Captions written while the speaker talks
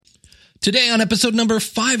Today on episode number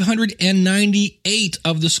 598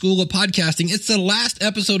 of the School of Podcasting, it's the last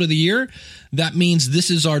episode of the year. That means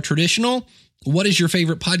this is our traditional, what is your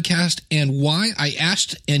favorite podcast and why? I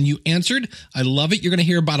asked and you answered. I love it. You're going to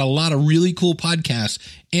hear about a lot of really cool podcasts.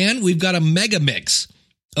 And we've got a mega mix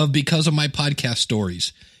of Because of My Podcast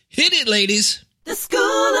stories. Hit it, ladies. The School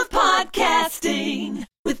of Podcasting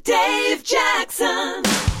with Dave Jackson.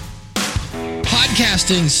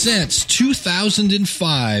 Podcasting since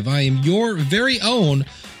 2005. I am your very own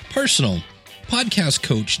personal podcast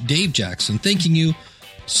coach, Dave Jackson, thanking you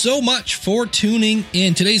so much for tuning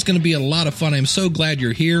in. Today's going to be a lot of fun. I'm so glad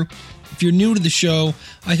you're here. If you're new to the show,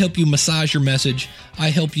 I help you massage your message. I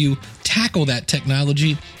help you tackle that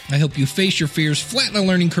technology. I help you face your fears, flatten the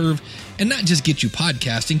learning curve, and not just get you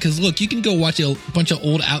podcasting. Because look, you can go watch a bunch of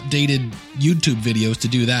old, outdated YouTube videos to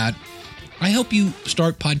do that. I help you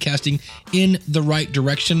start podcasting in the right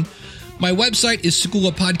direction. My website is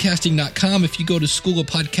schoolofpodcasting.com. If you go to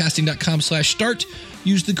schoolofpodcasting.com/start,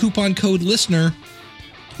 use the coupon code LISTENER,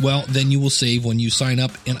 well, then you will save when you sign up.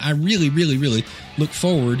 And I really, really, really look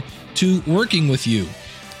forward to working with you.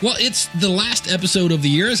 Well, it's the last episode of the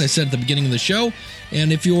year, as I said at the beginning of the show.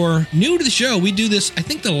 And if you're new to the show, we do this, I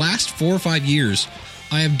think the last 4 or 5 years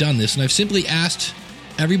I have done this. And I've simply asked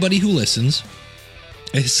everybody who listens,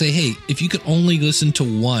 I say, hey, if you could only listen to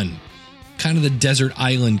one, kind of the desert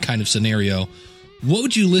island kind of scenario, what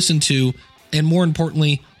would you listen to? And more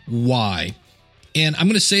importantly, why? And I'm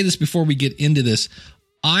going to say this before we get into this.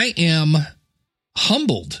 I am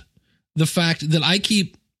humbled the fact that I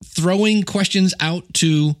keep throwing questions out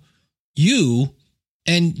to you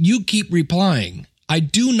and you keep replying. I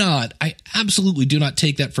absolutely do not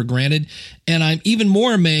take that for granted. And I'm even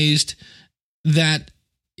more amazed that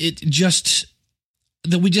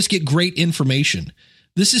that we just get great information.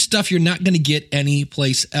 This is stuff you're not going to get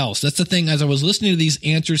anyplace else. That's the thing. As I was listening to these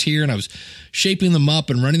answers here and I was shaping them up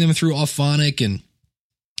and running them through Auphonic and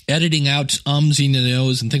editing out ums and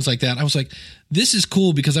nos and things like that, I was like, this is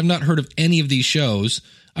cool because I've not heard of any of these shows.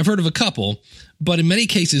 I've heard of a couple, but in many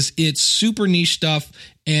cases, it's super niche stuff.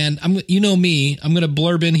 And you know me, I'm going to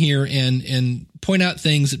blurb in here and point out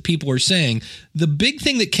things that people are saying. The big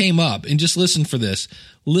thing that came up, and just listen for this,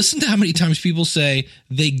 listen to how many times people say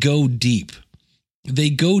they go deep. They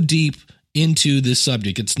go deep into this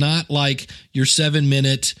subject. It's not like your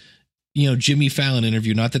 7-minute, Jimmy Fallon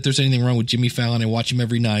interview. Not that there's anything wrong with Jimmy Fallon. I watch him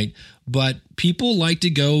every night, but people like to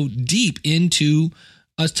go deep into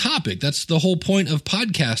a topic. That's the whole point of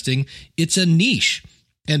podcasting. It's a niche.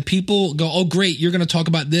 And people go, oh, great, you're going to talk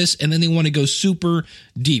about this. And then they want to go super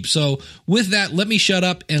deep. So with that, let me shut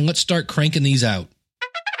up and let's start cranking these out.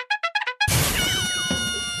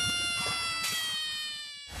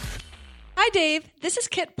 Hi, Dave. This is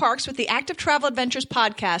Kit Parks with the Active Travel Adventures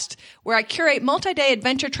podcast, where I curate multi-day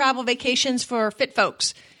adventure travel vacations for fit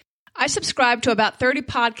folks. I subscribe to about 30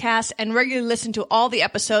 podcasts and regularly listen to all the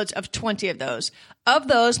episodes of 20 of those. Of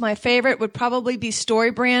those, my favorite would probably be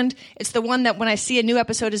StoryBrand. It's the one that when I see a new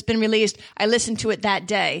episode has been released, I listen to it that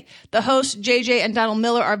day. The hosts, JJ and Donald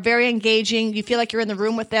Miller, are very engaging. You feel like you're in the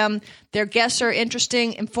room with them. Their guests are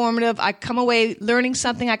interesting, informative. I come away learning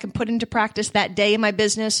something I can put into practice that day in my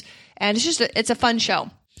business. And it's a fun show.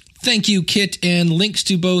 Thank you, Kit. And links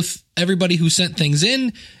to both everybody who sent things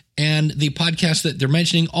in and the podcast that they're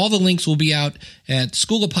mentioning. All the links will be out at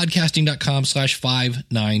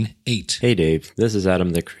schoolofpodcasting.com/598. Hey, Dave. This is Adam,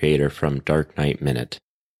 the creator from Dark Knight Minute.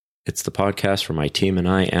 It's the podcast where my team and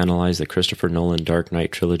I analyze the Christopher Nolan Dark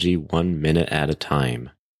Knight trilogy 1 minute at a time.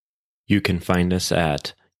 You can find us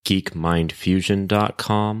at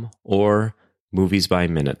geekmindfusion.com or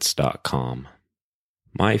moviesbyminutes.com.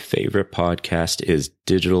 My favorite podcast is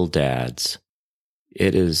Digital Dads.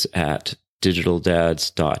 It is at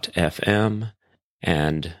digitaldads.fm,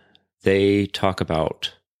 and they talk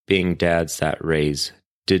about being dads that raise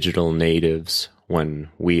digital natives when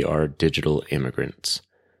we are digital immigrants.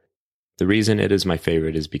 The reason it is my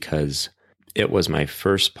favorite is because it was my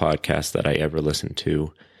first podcast that I ever listened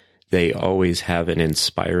to. They always have an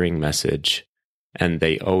inspiring message, and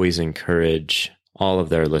they always encourage all of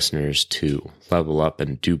their listeners to level up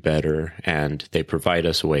and do better, and they provide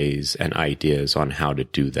us ways and ideas on how to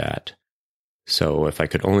do that. So if I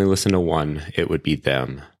could only listen to one, it would be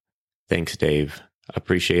them. Thanks, Dave.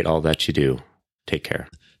 Appreciate all that you do. Take care.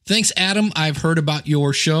 Thanks, Adam. I've heard about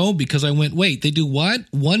your show because I went, wait, they do what?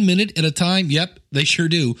 1 minute at a time? Yep, they sure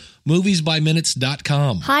do.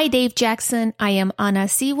 Moviesbyminutes.com. Hi, Dave Jackson. I am Anna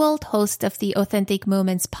Seawald, host of the Authentic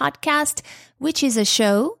Moments podcast, which is a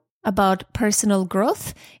show about personal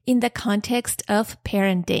growth in the context of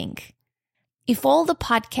parenting. If all the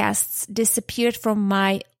podcasts disappeared from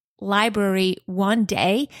my library one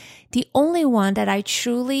day. The only one that I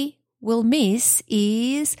truly will miss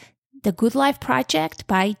is The Good Life Project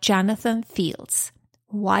by Jonathan Fields.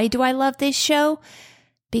 Why do I love this show?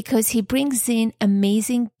 Because he brings in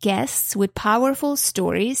amazing guests with powerful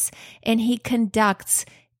stories, and he conducts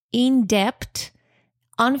in-depth,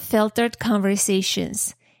 unfiltered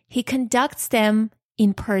conversations. He conducts them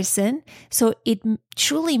in person, so it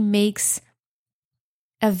truly makes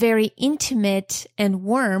a very intimate and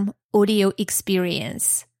warm audio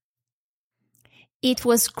experience. It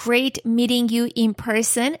was great meeting you in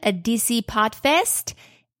person at DC Podfest.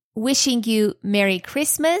 Wishing you Merry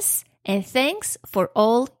Christmas and thanks for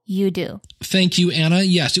all you do. Thank you, Anna.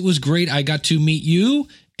 Yes, it was great. I got to meet you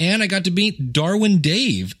and I got to meet Darwin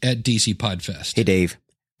Dave at DC Podfest. Hey, Dave.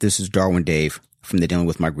 This is Darwin Dave from the Dealing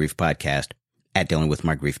With My Grief podcast at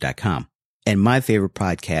dealingwithmygrief.com. And my favorite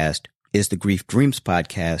podcast is the Grief Dreams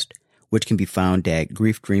podcast, which can be found at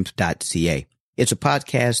griefdreams.ca. It's a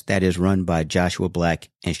podcast that is run by Joshua Black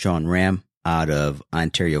and Sean Ram out of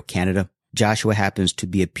Ontario, Canada. Joshua happens to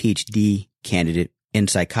be a PhD candidate in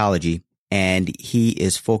psychology, and he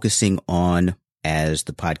is focusing on, as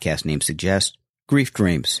the podcast name suggests, grief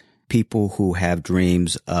dreams. People who have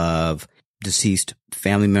dreams of deceased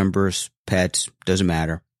family members, pets, doesn't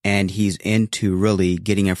matter. And he's into really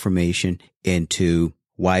getting information into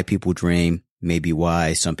why people dream, maybe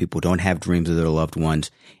why some people don't have dreams of their loved ones,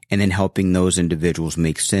 and then helping those individuals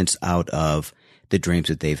make sense out of the dreams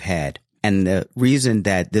that they've had. And the reason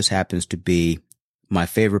that this happens to be my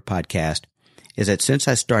favorite podcast is that since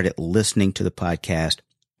I started listening to the podcast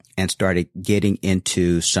and started getting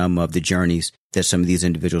into some of the journeys that some of these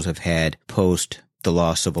individuals have had post the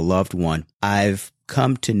loss of a loved one, I've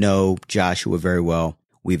come to know Joshua very well.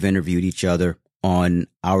 We've interviewed each other on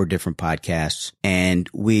our different podcasts, and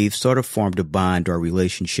we've sort of formed a bond or a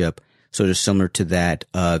relationship sort of similar to that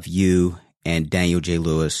of you and Daniel J.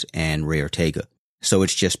 Lewis and Ray Ortega. So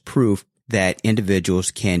it's just proof that individuals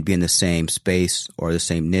can be in the same space or the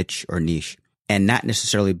same niche or niche and not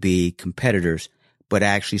necessarily be competitors, but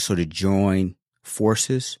actually sort of join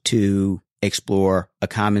forces to explore a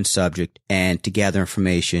common subject and to gather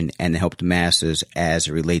information and to help the masses as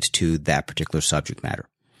it relates to that particular subject matter.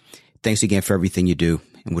 Thanks again for everything you do,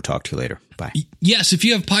 and we'll talk to you later. Bye. Yes, if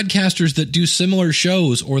you have podcasters that do similar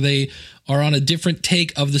shows or they are on a different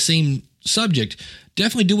take of the same subject,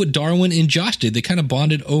 definitely do what Darwin and Josh did. They kind of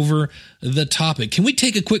bonded over the topic. Can we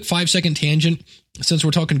take a quick 5-second tangent since we're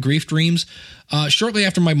talking grief dreams? Shortly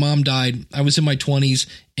after my mom died, I was in my 20s,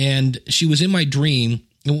 and she was in my dream.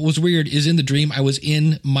 And what was weird is in the dream, I was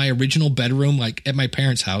in my original bedroom, like at my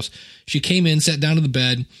parents' house. She came in, sat down to the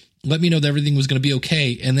bed, let me know that everything was going to be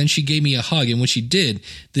okay. And then she gave me a hug. And when she did,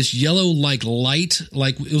 this yellow like light,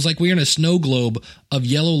 like it was like we were in a snow globe of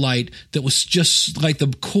yellow light that was just like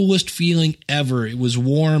the coolest feeling ever. It was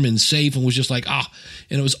warm and safe and was just like, and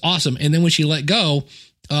it was awesome. And then when she let go,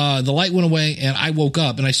 the light went away and I woke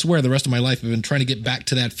up, and I swear the rest of my life I've been trying to get back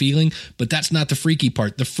to that feeling, but that's not the freaky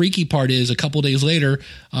part. The freaky part is a couple days later,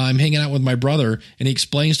 I'm hanging out with my brother and he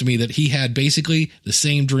explains to me that he had basically the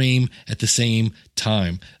same dream at the same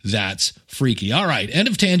time. That's freaky. All right. End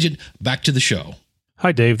of tangent. Back to the show.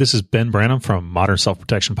 Hi, Dave. This is Ben Branham from Modern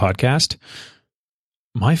Self-Protection Podcast.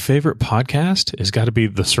 My favorite podcast has got to be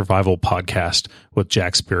the Survival Podcast with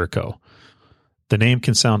Jack Spirko. The name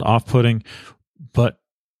can sound off-putting, but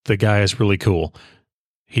the guy is really cool.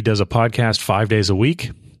 He does a podcast 5 days a week.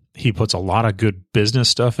 He puts a lot of good business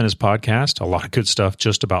stuff in his podcast, a lot of good stuff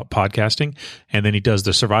just about podcasting. And then he does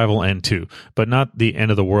the survival end too, but not the end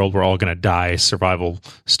of the world, we're all going to die survival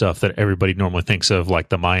stuff that everybody normally thinks of, like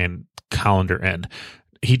the Mayan calendar end.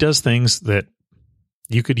 He does things that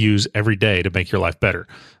you could use every day to make your life better.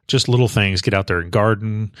 Just little things. Get out there and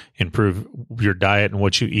garden, improve your diet and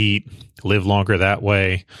what you eat, live longer that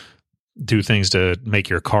way. Do things to make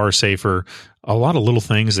your car safer, a lot of little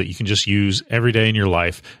things that you can just use every day in your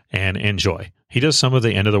life and enjoy. He does some of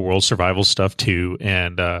the end of the world survival stuff too,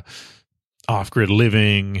 and off-grid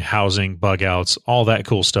living, housing, bug outs, all that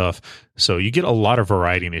cool stuff. So you get a lot of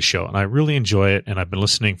variety in his show, and I really enjoy it, and I've been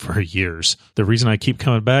listening for years. The reason I keep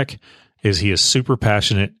coming back is he is super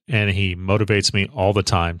passionate, and he motivates me all the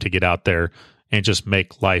time to get out there and just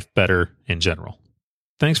make life better in general.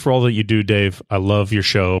 Thanks for all that you do, Dave. I love your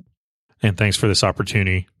show. And thanks for this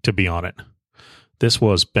opportunity to be on it. This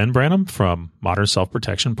was Ben Branham from Modern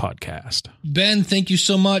Self-Protection Podcast. Ben, thank you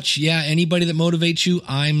so much. Yeah, anybody that motivates you,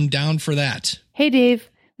 I'm down for that. Hey, Dave.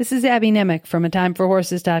 This is Abby Nemec from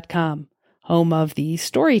ATimeForHorses.com, home of the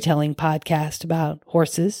storytelling podcast about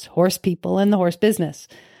horses, horse people, and the horse business.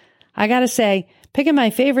 I gotta say, Picking my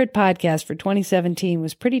favorite podcast for 2017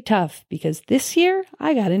 was pretty tough because this year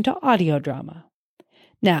I got into audio drama.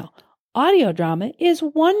 Now, audio drama is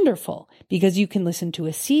wonderful because you can listen to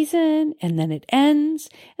a season and then it ends,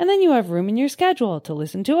 and then you have room in your schedule to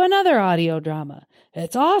listen to another audio drama.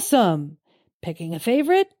 It's awesome. Picking a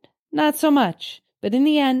favorite? Not so much. But in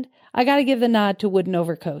the end, I got to give the nod to Wooden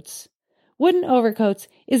Overcoats. Wooden Overcoats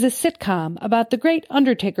is a sitcom about the great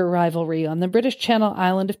Undertaker rivalry on the British Channel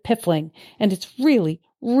island of Piffling, and it's really,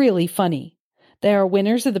 really funny. They are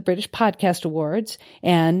winners of the British Podcast Awards,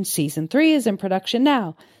 and Season 3 is in production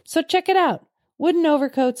now, so check it out,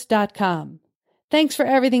 woodenovercoats.com. Thanks for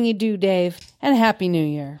everything you do, Dave, and Happy New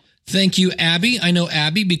Year. Thank you, Abby. I know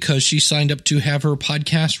Abby because she signed up to have her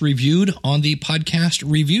podcast reviewed on the Podcast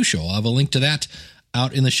Review Show. I'll have a link to that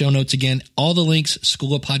out in the show notes. Again, all the links,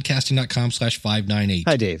 schoolofpodcasting.com/598.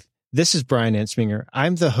 Hi, Dave. This is Brian Ensminger.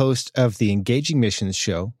 I'm the host of the Engaging Missions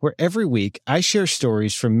Show, where every week I share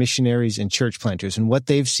stories from missionaries and church planters and what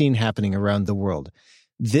they've seen happening around the world.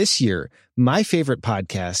 This year, my favorite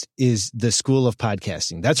podcast is the School of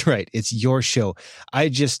Podcasting. That's right. It's your show.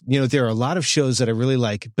 There are a lot of shows that I really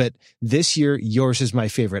like, but this year, yours is my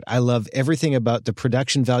favorite. I love everything about the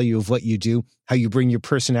production value of what you do, how you bring your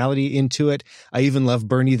personality into it. I even love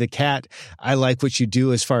Bernie the cat. I like what you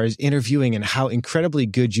do as far as interviewing and how incredibly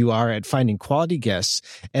good you are at finding quality guests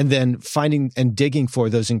and then finding and digging for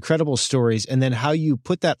those incredible stories and then how you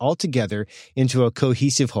put that all together into a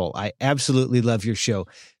cohesive whole. I absolutely love your show.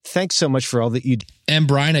 Thanks so much for all that you do. And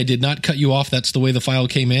Brian, I did not cut you off. That's the way the file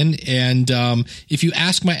came in. And if you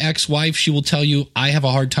ask my ex-wife, she will tell you I have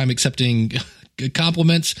a hard time accepting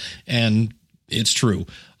compliments, and it's true.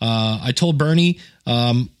 I told Bernie,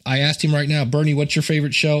 I asked him right now, Bernie, what's your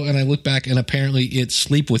favorite show? And I look back, and apparently it's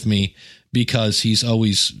Sleep With Me, because he's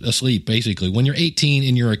always asleep, basically. When you're 18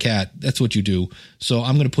 and you're a cat, that's what you do. So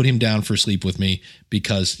I'm going to put him down for Sleep With Me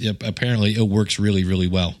because apparently it works really, really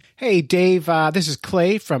well. Hey, Dave, this is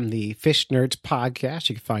Clay from the Fish Nerds podcast.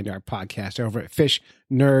 You can find our podcast over at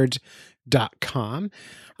fishnerds.com.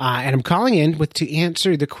 And I'm calling in to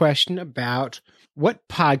answer the question about what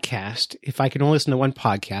podcast, if I can only listen to one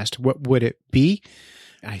podcast, what would it be?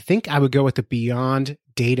 I think I would go with the Beyond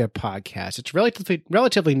Data podcast. It's a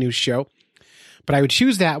relatively new show, but I would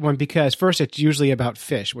choose that one because first, it's usually about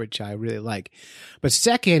fish, which I really like. But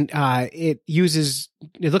second, it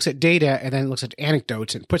looks at data and then it looks at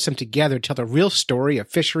anecdotes and puts them together to tell the real story of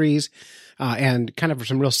fisheries and kind of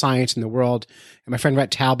some real science in the world. And my friend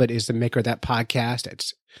Rhett Talbot is the maker of that podcast.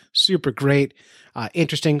 It's super great,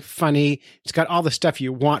 interesting, funny. It's got all the stuff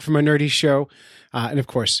you want from a nerdy show. And of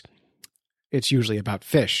course, it's usually about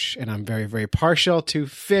fish, and I'm very, very partial to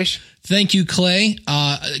fish. Thank you, Clay.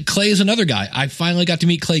 Clay is another guy. I finally got to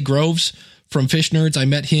meet Clay Groves from Fish Nerds. I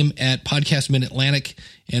met him at Podcast Mid-Atlantic,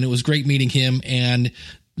 and it was great meeting him. And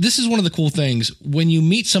this is one of the cool things when you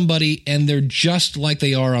meet somebody and they're just like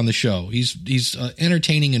they are on the show. He's an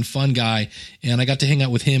entertaining and fun guy, and I got to hang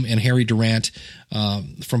out with him and Harry Durant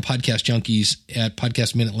from Podcast Junkies at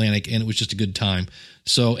Podcast Mid-Atlantic, and it was just a good time.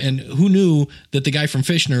 So, and who knew that the guy from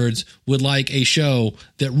Fish Nerds would like a show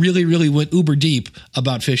that really, really went uber deep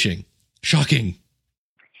about fishing? Shocking.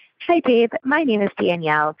 Hi, Dave. My name is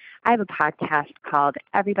Danielle. I have a podcast called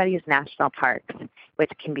Everybody's National Parks, which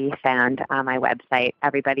can be found on my website,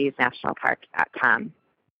 everybody'snationalparks.com.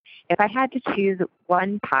 If I had to choose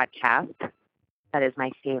one podcast that is my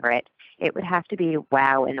favorite, it would have to be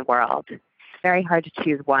Wow in the World. It's very hard to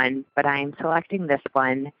choose one, but I'm selecting this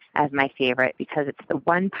one as my favorite because it's the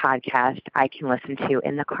one podcast I can listen to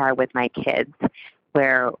in the car with my kids,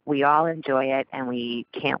 where we all enjoy it and we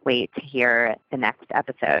can't wait to hear the next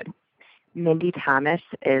episode. Mindy Thomas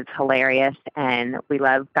is hilarious, and we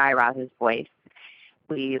love Guy Raz's voice.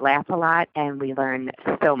 We laugh a lot, and we learn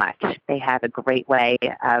so much. They have a great way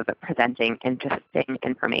of presenting interesting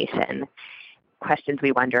information, questions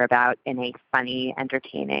we wonder about in a funny,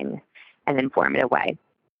 entertaining, and informative way.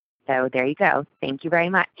 So there you go. Thank you very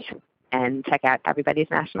much. And check out Everybody's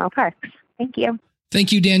National Parks. Thank you.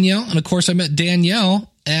 Thank you, Danielle. And of course, I met Danielle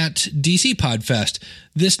at DC Podfest.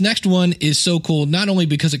 This next one is so cool, not only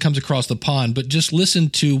because it comes across the pond, but just listen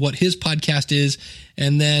to what his podcast is.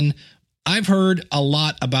 And then I've heard a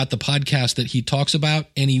lot about the podcast that he talks about,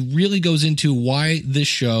 and he really goes into why this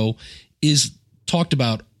show is talked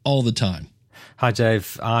about all the time. Hi,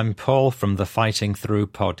 Dave. I'm Paul from the Fighting Through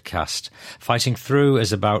podcast. Fighting Through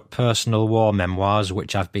is about personal war memoirs,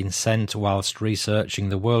 which I've been sent whilst researching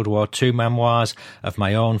the World War II memoirs of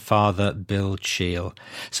my own father, Bill Cheel.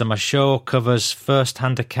 So my show covers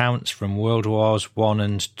first-hand accounts from World Wars I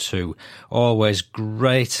and II. Always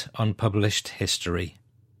great unpublished history.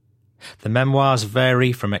 The memoirs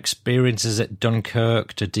vary from experiences at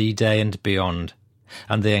Dunkirk to D-Day and beyond,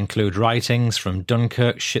 and they include writings from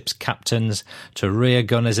Dunkirk ship's captains to rear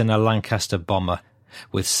gunners in a Lancaster bomber,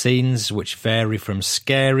 with scenes which vary from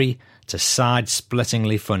scary to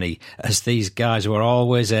side-splittingly funny, as these guys were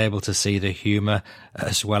always able to see the humour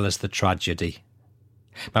as well as the tragedy.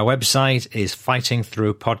 My website is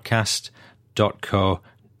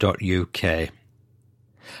fightingthroughpodcast.co.uk.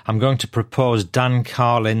 I'm going to propose Dan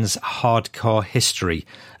Carlin's Hardcore History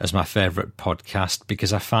as my favourite podcast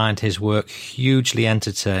because I find his work hugely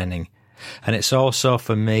entertaining, and it's also,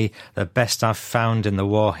 for me, the best I've found in the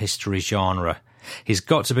war history genre. He's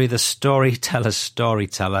got to be the storyteller's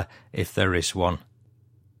storyteller, if there is one.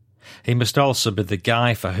 He must also be the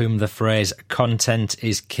guy for whom the phrase "content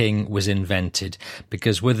is king" was invented,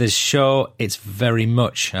 because with his show, it's very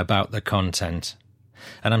much about the content.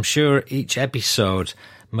 And I'm sure each episode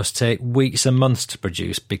must take weeks and months to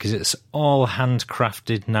produce because it's all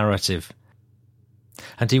handcrafted narrative.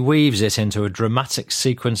 And he weaves it into a dramatic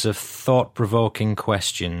sequence of thought-provoking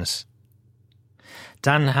questions.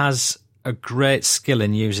 Dan has a great skill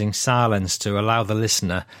in using silence to allow the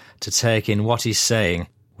listener to take in what he's saying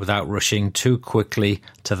without rushing too quickly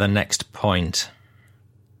to the next point.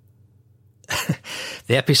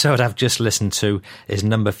 The episode I've just listened to is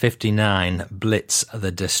number 59, Blitz,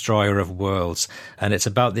 the Destroyer of Worlds, and it's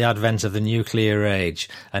about the advent of the nuclear age,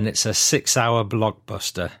 and it's a 6-hour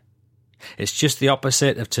blockbuster. It's just the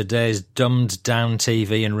opposite of today's dumbed-down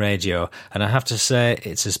TV and radio, and I have to say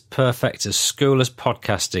it's as perfect as school as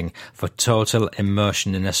podcasting for total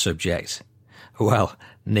immersion in a subject. Well,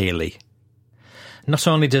 nearly. Not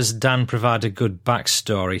only does Dan provide a good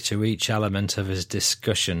backstory to each element of his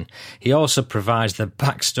discussion, he also provides the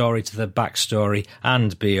backstory to the backstory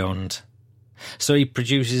and beyond. So he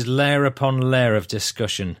produces layer upon layer of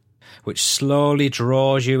discussion, which slowly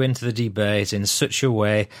draws you into the debate in such a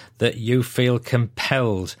way that you feel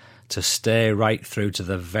compelled to stay right through to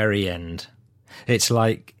the very end. It's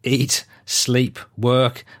like eat, sleep,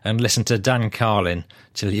 work, and listen to Dan Carlin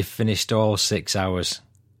till you've finished all 6 hours.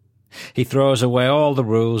 He throws away all the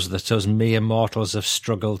rules that us mere mortals have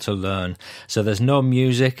struggled to learn, so there's no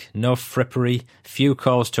music, no frippery, few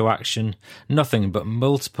calls to action, nothing but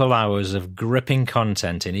multiple hours of gripping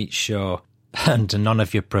content in each show, and none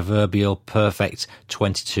of your proverbial perfect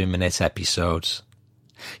 22-minute episodes.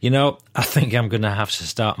 You know, I think I'm going to have to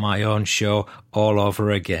start my own show all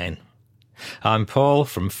over again. I'm Paul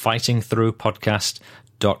from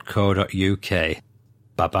fightingthroughpodcast.co.uk.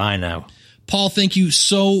 Bye-bye now. Paul, thank you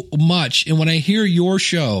so much. And when I hear your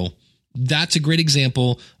show, that's a great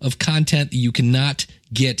example of content that you cannot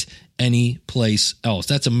get anyplace else.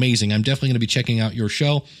 That's amazing. I'm definitely going to be checking out your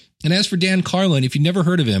show. And as for Dan Carlin, if you've never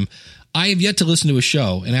heard of him, I have yet to listen to his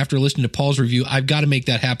show. And after listening to Paul's review, I've got to make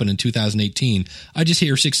that happen in 2018. I just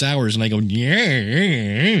hear 6 hours and I go,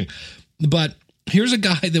 yeah. But here's a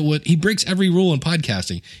guy that he breaks every rule in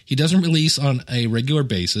podcasting. He doesn't release on a regular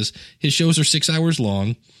basis. His shows are 6 hours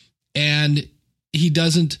long. And he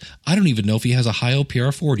doesn't, I don't even know if he has a Heil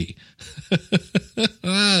PR40.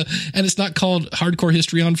 And it's not called Hardcore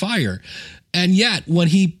History on Fire. And yet, when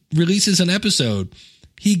he releases an episode,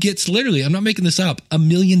 he gets literally, I'm not making this up, 1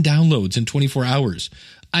 million downloads in 24 hours.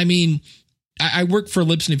 I mean, I work for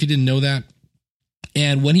Libsyn, if you didn't know that.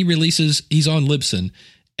 And when he releases, he's on Libsyn.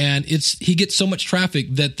 And he gets so much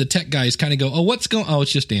traffic that the tech guys kind of go, oh, what's going on? Oh,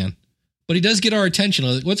 it's just Dan. But he does get our attention.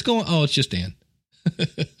 Like, what's going on? Oh, it's just Dan.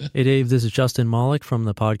 Hey Dave, this is Justin Malik from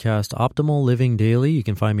the podcast Optimal Living Daily. You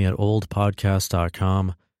can find me at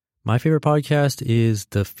oldpodcast.com. My favorite podcast is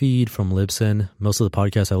The Feed from Libsyn. Most of the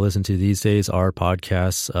podcasts I listen to these days are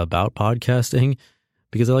podcasts about podcasting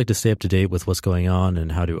because I like to stay up to date with what's going on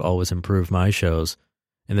and how to always improve my shows.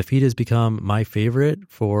 And The Feed has become my favorite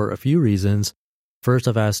for a few reasons. First,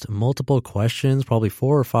 I've asked multiple questions, probably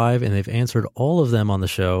 4 or 5, and they've answered all of them on the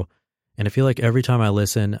show. And I feel like every time I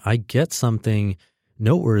listen, I get something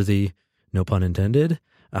noteworthy, no pun intended,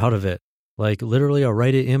 out of it. Like literally I'll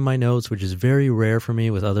write it in my notes, which is very rare for me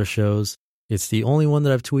with other shows. It's the only one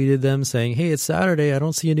that I've tweeted them saying, hey, it's Saturday, I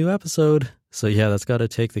don't see a new episode. So yeah, that's got to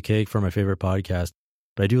take the cake for my favorite podcast.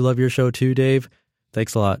 But I do love your show too, Dave.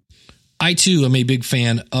 Thanks a lot. I too am a big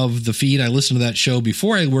fan of The Feed. I listened to that show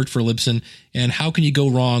before I worked for Libsyn. And how can you go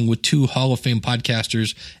wrong with 2 Hall of Fame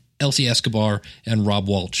podcasters, Elsie Escobar and Rob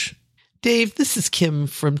Walsh? Dave, this is Kim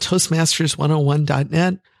from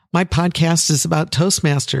Toastmasters101.net. My podcast is about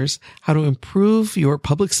Toastmasters, how to improve your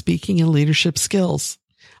public speaking and leadership skills.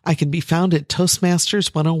 I can be found at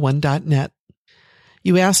Toastmasters101.net.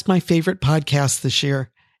 You asked my favorite podcast this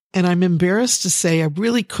year, and I'm embarrassed to say I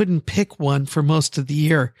really couldn't pick one for most of the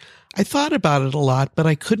year. I thought about it a lot, but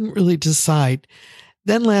I couldn't really decide.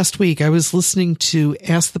 Then last week, I was listening to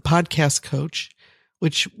Ask the Podcast Coach,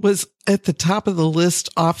 which was at the top of the list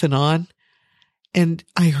off and on. And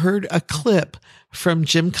I heard a clip from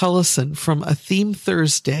Jim Cullison from a Theme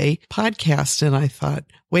Thursday podcast. And I thought,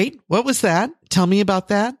 wait, what was that? Tell me about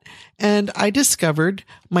that. And I discovered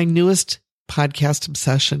my newest podcast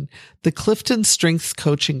obsession, the Clifton Strengths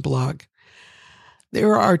Coaching blog.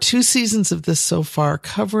 There are 2 seasons of this so far,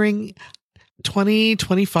 covering 20,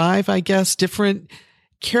 25, I guess, different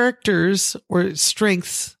characters or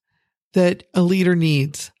strengths that a leader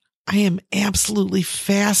needs. I am absolutely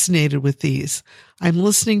fascinated with these. I'm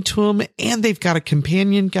listening to them, and they've got a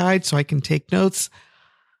companion guide so I can take notes.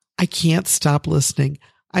 I can't stop listening.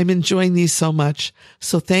 I'm enjoying these so much.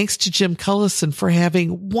 So thanks to Jim Cullison for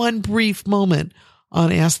having one brief moment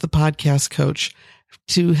on Ask the Podcast Coach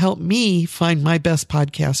to help me find my best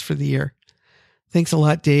podcast for the year. Thanks a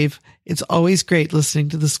lot, Dave. It's always great listening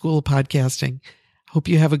to the School of Podcasting. Hope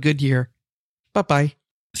you have a good year. Bye-bye.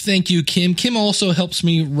 Thank you, Kim. Kim also helps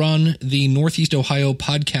me run the Northeast Ohio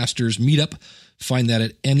Podcasters Meetup. Find that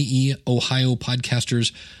at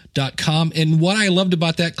neohiopodcasters.com. And what I loved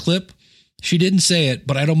about that clip, she didn't say it,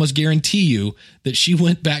 but I'd almost guarantee you that she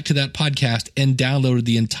went back to that podcast and downloaded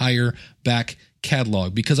the entire back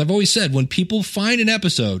catalog. Because I've always said, when people find an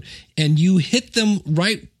episode and you hit them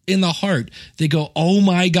right in the heart, they go, oh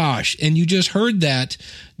my gosh. And you just heard that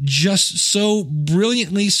just so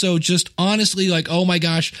brilliantly. So just honestly, like, oh my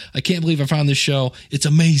gosh, I can't believe I found this show. It's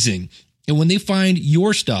amazing. And when they find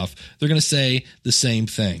your stuff, they're going to say the same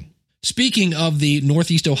thing. Speaking of the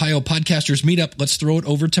Northeast Ohio Podcasters Meetup, let's throw it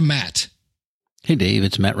over to Matt. Hey, Dave,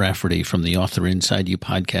 it's Matt Rafferty from the Author Inside You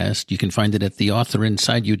podcast. You can find it at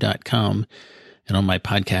theauthorInsideYou.com. And on my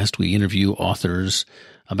podcast, we interview authors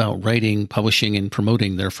about writing, publishing, and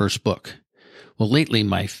promoting their first book. Well, lately,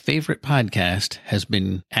 my favorite podcast has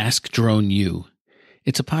been Ask Drone U.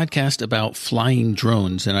 It's a podcast about flying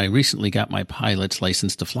drones, and I recently got my pilot's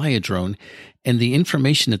license to fly a drone, and the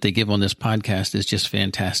information that they give on this podcast is just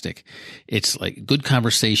fantastic. It's like good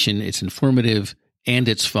conversation, it's informative, and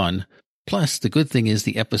it's fun. Plus, the good thing is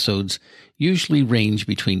the episodes usually range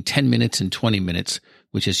between 10 minutes and 20 minutes,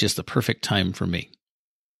 which is just the perfect time for me.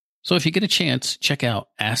 So if you get a chance, check out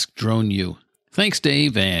Ask Drone U. Thanks,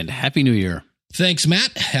 Dave, and Happy New Year. Thanks,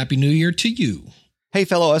 Matt. Happy New Year to you. Hey,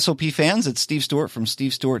 fellow SOP fans, it's Steve Stewart from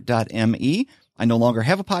stevestewart.me. I no longer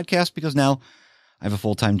have a podcast because now I have a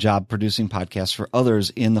full-time job producing podcasts for others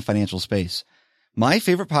in the financial space. My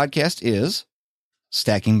favorite podcast is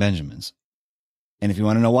Stacking Benjamins. And if you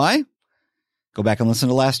want to know why, go back and listen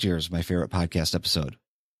to last year's My Favorite Podcast episode,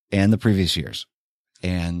 and the previous year's,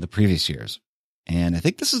 and the previous year's. And I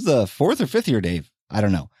think this is the 4th or 5th year, Dave. I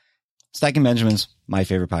don't know. Stacking Benjamins, my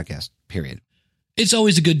favorite podcast, period. It's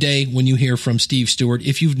always a good day when you hear from Steve Stewart.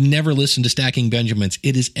 If you've never listened to Stacking Benjamins,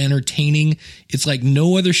 it is entertaining. It's like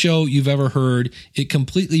no other show you've ever heard. It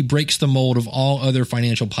completely breaks the mold of all other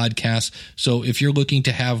financial podcasts. So if you're looking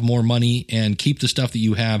to have more money and keep the stuff that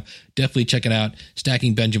you have, definitely check it out,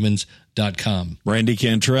 stackingbenjamins.com. Randy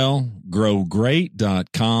Cantrell,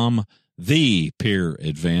 growgreat.com. The Peer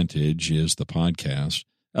Advantage is the podcast.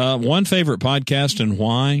 One favorite podcast and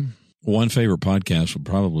why? One favorite podcast would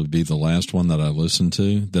probably be the last one that I listened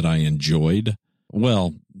to that I enjoyed.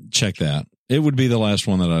 Well, check that. It would be the last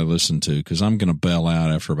one that I listened to because I'm going to bail out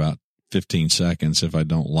after about 15 seconds if I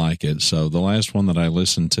don't like it. So the last one that I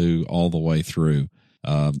listened to all the way through,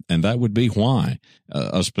 and that would be why.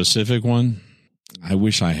 A specific one, I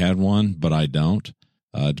wish I had one, but I don't.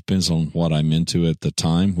 It depends on what I'm into at the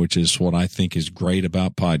time, which is what I think is great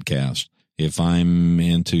about podcasts. If I'm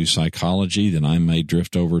into psychology, then I may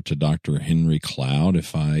drift over to Dr. Henry Cloud.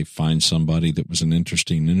 If I find somebody that was an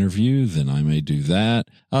interesting interview, then I may do that.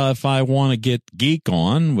 If I want to get geek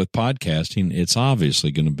on with podcasting, it's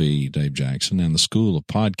obviously going to be Dave Jackson and the School of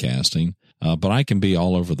Podcasting, but I can be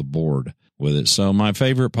all over the board with it. So my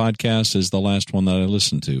favorite podcast is the last one that I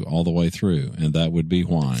listened to all the way through, and that would be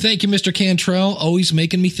why. Thank you, Mr. Cantrell. Always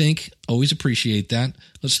making me think. Always appreciate that.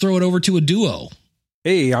 Let's throw it over to a duo.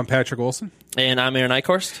 Hey, I'm Patrick Olson. And I'm Aaron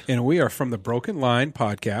Eichhorst. And we are from the Broken Line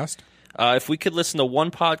podcast. If we could listen to one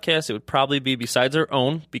podcast, it would probably be besides our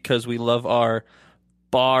own, because we love our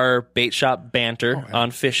bar bait shop banter on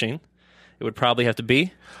fishing. It would probably have to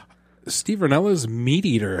be Steve Rinella's Meat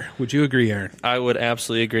Eater. Would you agree, Aaron? I would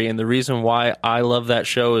absolutely agree. And the reason why I love that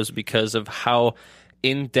show is because of how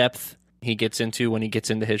in-depth he gets into when he gets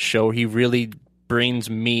into his show. He really brings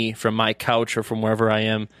me from my couch or from wherever I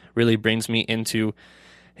am, really brings me into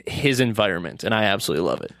his environment, and I absolutely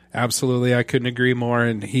love it. Absolutely. I couldn't agree more.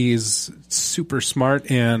 And he's super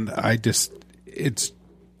smart, and it's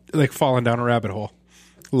like falling down a rabbit hole.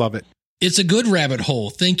 Love it. It's a good rabbit hole.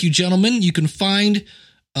 Thank you, gentlemen. You can find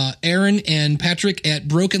Aaron and Patrick at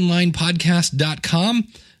brokenlinepodcast.com.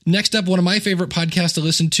 Next up, one of my favorite podcasts to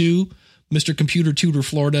listen to,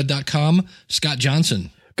 MrComputerTutorFlorida.com, Scott Johnson.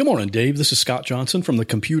 Good morning, Dave. This is Scott Johnson from the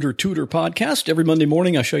Computer Tutor Podcast. Every Monday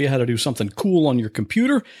morning, I show you how to do something cool on your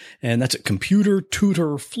computer, and that's at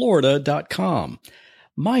ComputerTutorFlorida.com.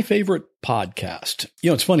 My favorite podcast.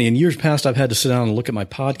 It's funny. In years past, I've had to sit down and look at my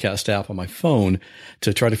podcast app on my phone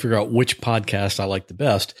to try to figure out which podcast I like the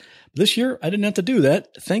best. This year, I didn't have to do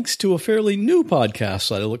that thanks to a fairly new podcast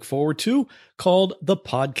that I look forward to called The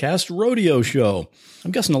Podcast Rodeo Show.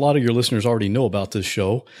 I'm guessing a lot of your listeners already know about this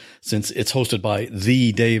show since it's hosted by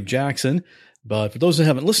the Dave Jackson. But for those that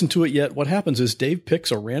haven't listened to it yet, what happens is Dave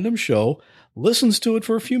picks a random show, listens to it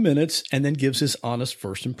for a few minutes, and then gives his honest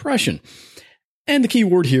first impression. And the key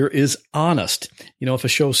word here is honest. If a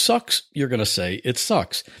show sucks, you're going to say it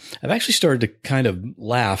sucks. I've actually started to kind of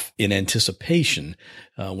laugh in anticipation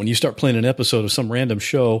when you start playing an episode of some random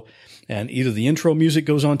show and either the intro music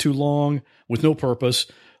goes on too long with no purpose,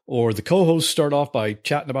 or the co-hosts start off by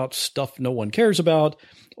chatting about stuff no one cares about,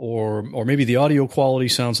 or maybe the audio quality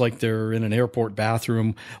sounds like they're in an airport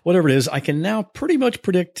bathroom. Whatever it is, I can now pretty much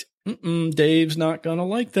predict, Dave's not going to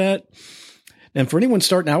like that. And for anyone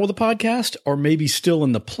starting out with a podcast or maybe still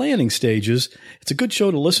in the planning stages, it's a good show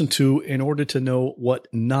to listen to in order to know what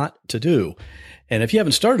not to do. And if you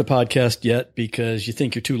haven't started a podcast yet because you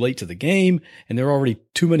think you're too late to the game and there are already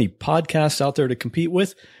too many podcasts out there to compete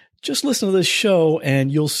with, just listen to this show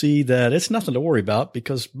and you'll see that it's nothing to worry about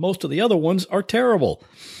because most of the other ones are terrible.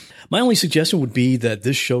 My only suggestion would be that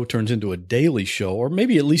this show turns into a daily show or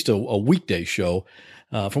maybe at least a weekday show.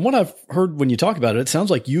 From what I've heard when you talk about it, it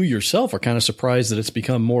sounds like you yourself are kind of surprised that it's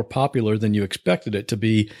become more popular than you expected it to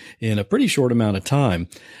be in a pretty short amount of time.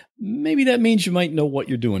 Maybe that means you might know what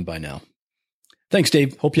you're doing by now. Thanks,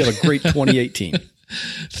 Dave. Hope you have a great 2018.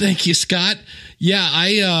 Thank you, Scott. Yeah,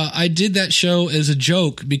 I did that show as a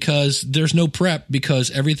joke because there's no prep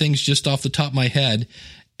because everything's just off the top of my head.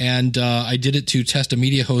 And I did it to test a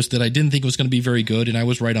media host that I didn't think was going to be very good, and I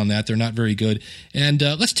was right on that. They're not very good. And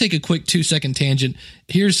let's take a quick 2-second tangent.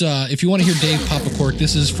 Here's, if you want to hear Dave pop a cork,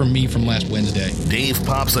 this is from me from last Wednesday. Dave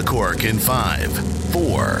pops a cork in 5,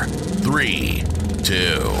 4, 3,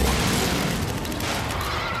 2...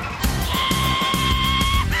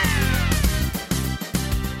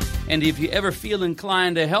 And if you ever feel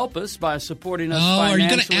inclined to help us by supporting us financially, are you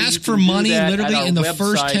going to ask for money literally in the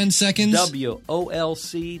first 10 seconds?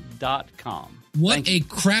 WOLC.com. What a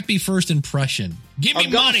crappy first impression. Give me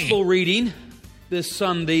Our money. gospel reading this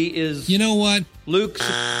Sunday is... You know what? Luke's...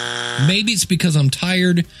 Maybe it's because I'm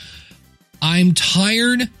tired. I'm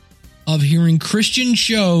tired of hearing Christian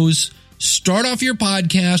shows start off your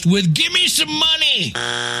podcast with, give me some money.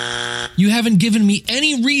 You haven't given me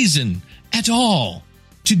any reason at all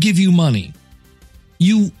to give you money.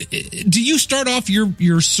 Do you start off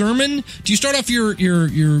your sermon? Do you start off your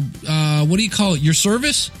what do you call it? Your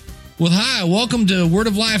service? With, hi, welcome to Word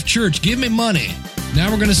of Life Church. Give me money.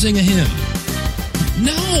 Now we're going to sing a hymn.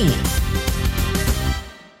 No.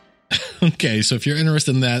 Okay, so if you're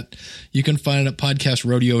interested in that, you can find it at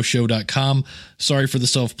podcastrodeoshow.com. Sorry for the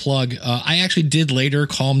self-plug. I actually did later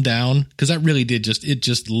calm down because that really did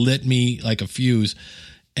just lit me like a fuse.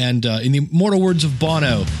 And in the immortal words of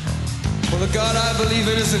Bono, well, the God I believe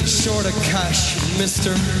in isn't short of cash,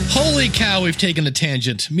 mister. Holy cow, we've taken a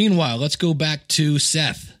tangent. Meanwhile, let's go back to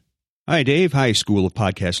Seth. Hi, Dave. Hi, School of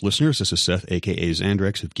Podcast listeners. This is Seth, a.k.a.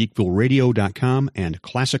 Xandrex of GeekvilleRadio.com and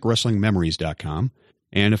ClassicWrestlingMemories.com.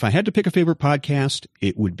 And if I had to pick a favorite podcast,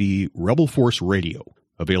 it would be Rebel Force Radio,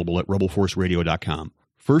 available at RebelForceRadio.com.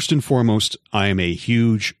 First and foremost, I am a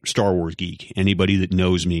huge Star Wars geek. Anybody that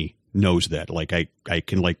knows me knows that. Like, I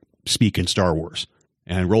can, speak in Star Wars.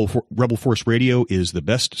 And Rebel Force Radio is the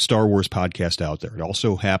best Star Wars podcast out there. It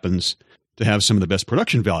also happens to have some of the best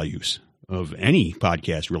production values of any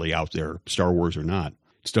podcast really out there, Star Wars or not.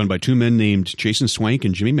 It's done by two men named Jason Swank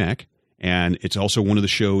and Jimmy Mack, and it's also one of the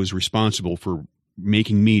shows responsible for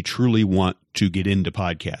making me truly want to get into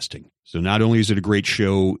podcasting. So not only is it a great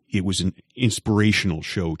show, it was an inspirational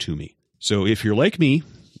show to me. So if you're like me,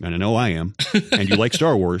 and I know I am, and you like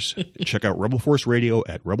Star Wars, check out Rebel Force Radio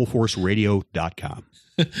at RebelForceRadio.com.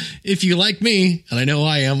 If you like me, and I know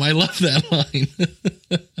I am, I love that line.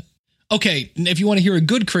 Okay, if you want to hear a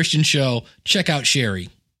good Christian show, check out Sherry.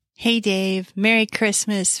 Hey Dave, Merry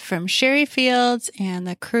Christmas from Sherry Fields and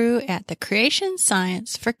the crew at the Creation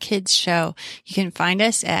Science for Kids show. You can find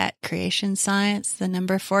us at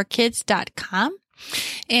creationscience4kids.com.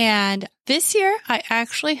 And this year I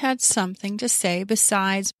actually had something to say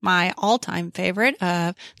besides my all-time favorite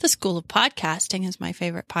of The School of Podcasting is my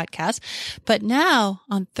favorite podcast. But now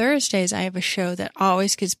on Thursdays, I have a show that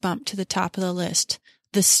always gets bumped to the top of the list,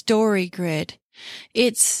 The Story Grid.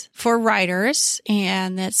 It's for writers,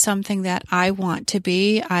 and that's something that I want to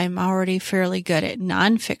be. I'm already fairly good at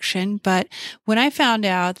nonfiction, but when I found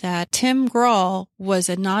out that Tim Grohl was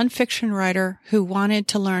a nonfiction writer who wanted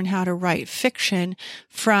to learn how to write fiction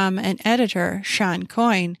from an editor, Sean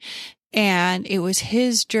Coyne, and it was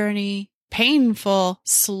his journey, painful,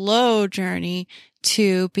 slow journey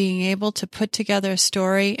to being able to put together a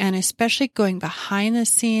story, and especially going behind the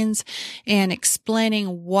scenes and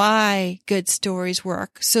explaining why good stories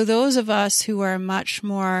work. So those of us who are much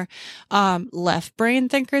more left brain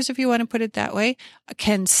thinkers, if you want to put it that way,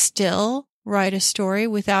 can still write a story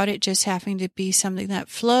without it just having to be something that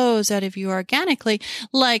flows out of you organically,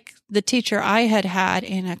 like the teacher I had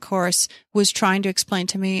in a course was trying to explain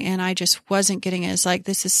to me, and I just wasn't getting it. It's like,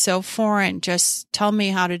 this is so foreign. Just tell me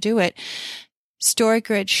how to do it. Story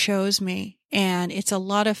Grid shows me, and it's a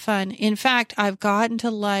lot of fun. In fact, I've gotten to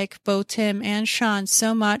like both Tim and Sean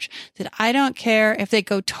so much that I don't care if they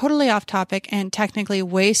go totally off topic and technically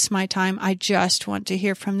waste my time. I just want to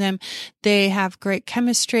hear from them. They have great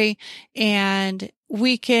chemistry, and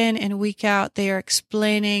week in and week out, they are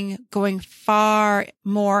explaining, going far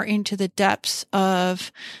more into the depths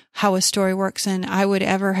of how a story works than I would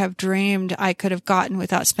ever have dreamed I could have gotten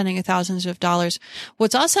without spending thousands of dollars.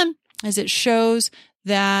 What's awesome is it shows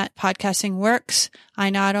that podcasting works. I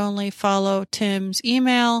not only follow Tim's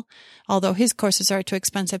email, although his courses are too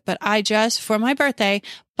expensive, but I just, for my birthday,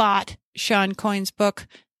 bought Sean Coyne's book,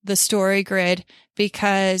 The Story Grid,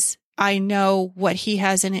 because I know what he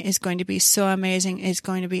has in it is going to be so amazing. It's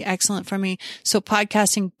going to be excellent for me. So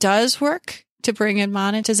podcasting does work to bring in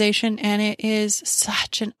monetization, and it is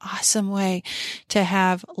such an awesome way to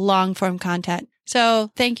have long form content. So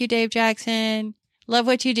thank you, Dave Jackson. Love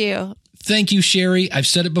what you do. Thank you, Sherry. I've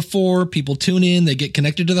said it before. People tune in, they get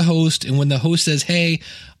connected to the host, and when the host says, hey,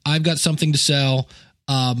 I've got something to sell,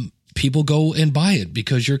 people go and buy it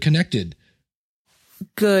because you're connected.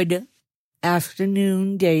 Good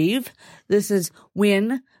afternoon, Dave. This is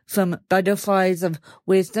Wynn from Butterflies of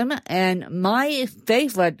Wisdom, and my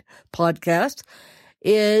favorite podcast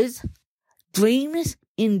is Dreams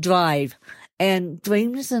in Drive. And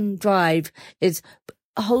Dreams in Drive is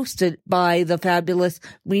hosted by the fabulous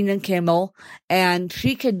Rena Kimmel, and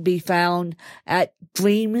she can be found at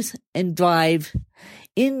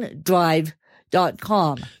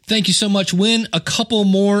dreamsandrive.com. Thank you so much, Wynn. A couple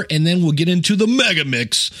more, and then we'll get into the mega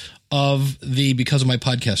mix of the Because of My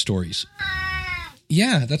Podcast stories.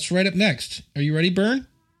 Yeah, that's right up next. Are you ready, Bern?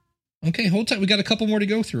 Okay, hold tight. We got a couple more to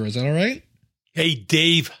go through. Is that all right? Hey,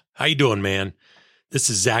 Dave. How you doing, man? This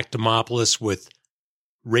is Zach Demopoulos with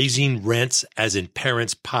Raising Rents as in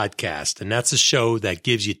Parents podcast, and that's a show that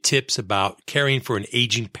gives you tips about caring for an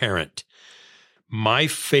aging parent. My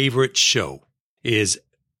favorite show is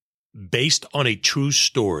Based on a True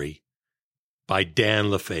Story by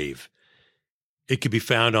Dan Lefebvre. It can be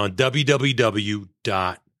found on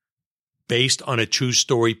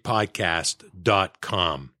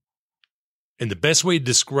www.basedonatruestorypodcast.com. And the best way to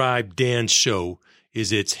describe Dan's show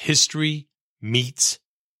is it's history meets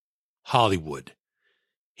Hollywood.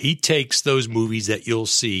 He takes those movies that you'll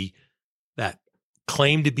see that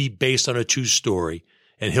claim to be based on a true story,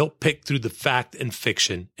 and he'll pick through the fact and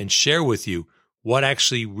fiction and share with you what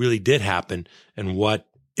actually really did happen and what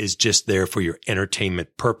is just there for your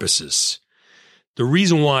entertainment purposes. The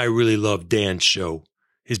reason why I really love Dan's show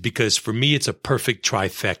is because for me, it's a perfect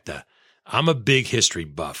trifecta. I'm a big history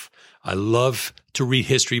buff. I love to read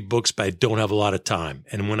history books, but I don't have a lot of time.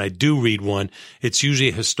 And when I do read one, it's usually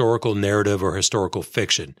a historical narrative or historical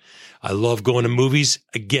fiction. I love going to movies.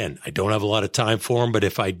 Again, I don't have a lot of time for them, but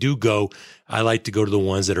if I do go, I like to go to the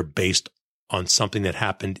ones that are based on something that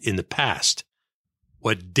happened in the past.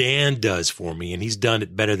 What Dan does for me, and he's done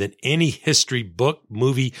it better than any history book,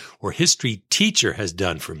 movie, or history teacher has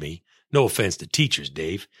done for me, no offense to teachers,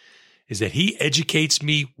 Dave, is that he educates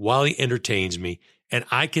me while he entertains me, and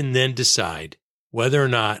I can then decide whether or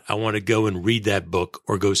not I want to go and read that book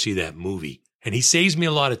or go see that movie. And he saves me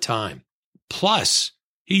a lot of time. Plus,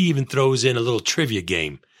 he even throws in a little trivia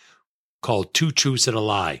game called Two Truths and a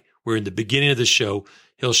Lie, where in the beginning of the show,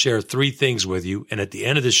 he'll share 3 things with you, and at the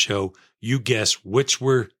end of the show, you guess which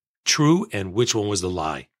were true and which one was the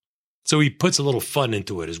lie. So he puts a little fun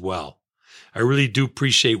into it as well. I really do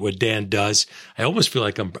appreciate what Dan does. I almost feel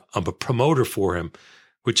like I'm a promoter for him,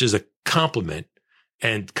 which is a compliment.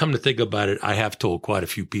 And come to think about it, I have told quite a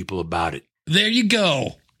few people about it. There you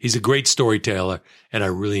go. He's a great storyteller, and I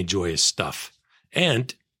really enjoy his stuff.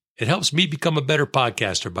 And it helps me become a better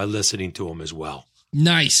podcaster by listening to him as well.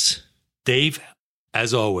 Nice. Dave,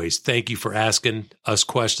 as always, thank you for asking us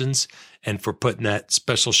questions and for putting that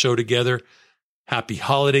special show together. Happy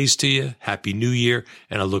holidays to you. Happy New Year.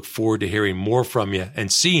 And I look forward to hearing more from you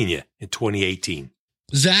and seeing you in 2018.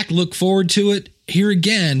 Zach, look forward to it. Here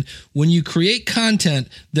again, when you create content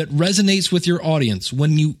that resonates with your audience,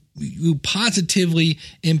 when you positively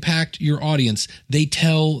impact your audience, they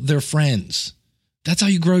tell their friends. That's how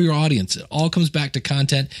you grow your audience. It all comes back to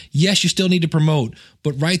content. Yes, you still need to promote,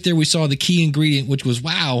 but right there we saw the key ingredient, which was,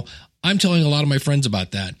 wow, I'm telling a lot of my friends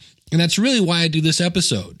about that. And that's really why I do this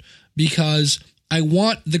episode, because I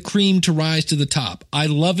want the cream to rise to the top. I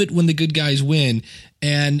love it when the good guys win.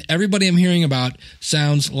 And everybody I'm hearing about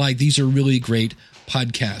sounds like these are really great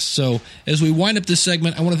podcasts. So as we wind up this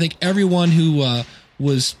segment, I want to thank everyone who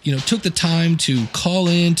took the time to call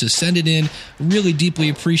in, to send it in. Really deeply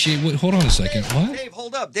appreciate what. Hold on a second. What? Dave,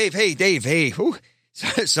 hold up. Dave. Hey, Dave. Hey. Whew.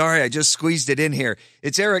 Sorry, I just squeezed it in here.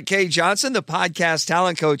 It's Eric K. Johnson, the podcast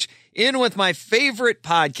talent coach, in with my favorite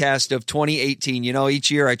podcast of 2018. You know, each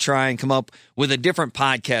year I try and come up with a different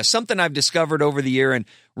podcast, something I've discovered over the year and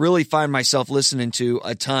really find myself listening to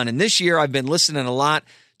a ton. And this year I've been listening a lot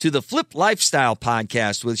to the Flip Lifestyle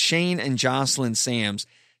podcast with Shane and Jocelyn Sams.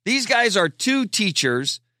 These guys are two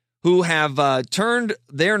teachers who have turned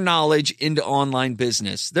their knowledge into online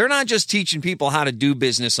business. They're not just teaching people how to do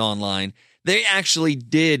business online. They actually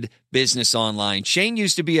did business online. Shane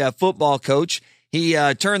used to be a football coach. He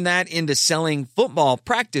turned that into selling football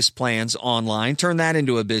practice plans online, turned that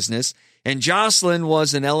into a business. And Jocelyn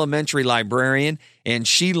was an elementary librarian, and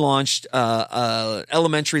she launched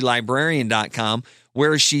elementarylibrarian.com,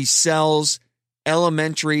 where she sells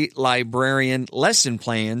elementary librarian lesson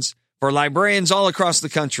plans for librarians all across the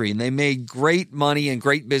country. And they made great money and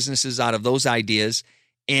great businesses out of those ideas.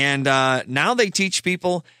 And now they teach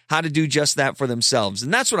people how to do just that for themselves.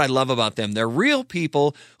 And that's what I love about them. They're real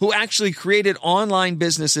people who actually created online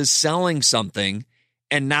businesses selling something,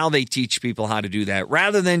 and now they teach people how to do that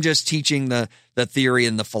rather than just teaching the theory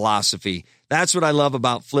and the philosophy. That's what I love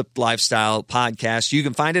about Flipped Lifestyle podcast. You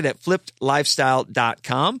can find it at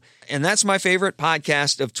flippedlifestyle.com. And that's my favorite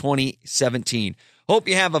podcast of 2017. Hope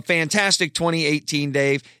you have a fantastic 2018,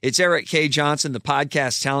 Dave. It's Eric K. Johnson, the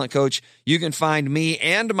podcast talent coach. You can find me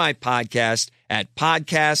and my podcast at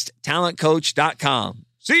podcasttalentcoach.com.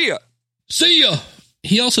 See ya. See ya.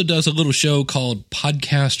 He also does a little show called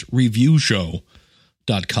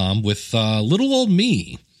podcastreviewshow.com with little old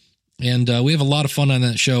me. And we have a lot of fun on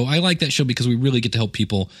that show. I like that show because we really get to help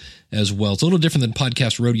people as well. It's a little different than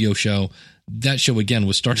Podcast Rodeo Show. That show, again,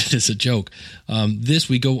 was started as a joke. This,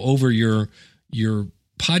 we go over your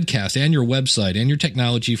podcast and your website and your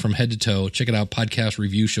technology from head to toe. Check it out,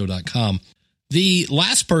 podcastreviewshow.com. The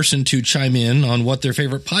last person to chime in on what their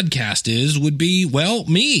favorite podcast is would be, well,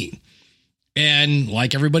 me. And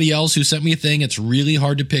like everybody else who sent me a thing, it's really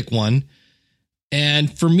hard to pick one.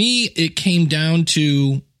 And for me, it came down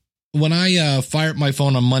to when I fire up my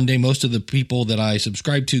phone on Monday, most of the people that I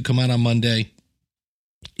subscribe to come out on Monday.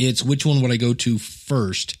 It's which one would I go to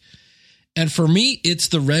first? And for me, it's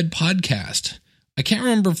the Red Podcast. I can't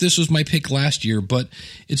remember if this was my pick last year, but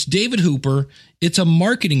it's David Hooper. It's a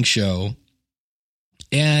marketing show,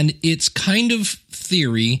 and it's kind of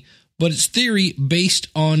theory, but it's theory based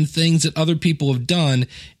on things that other people have done,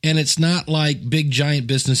 and it's not like big giant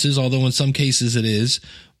businesses, although in some cases it is,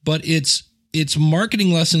 but it's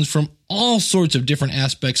marketing lessons from all sorts of different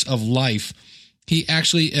aspects of life. He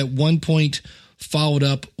actually at one point followed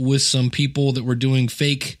up with some people that were doing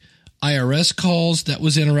fake IRS calls. That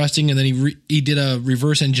was interesting. And then he did a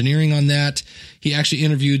reverse engineering on that. He actually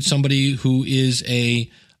interviewed somebody who is a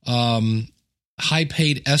high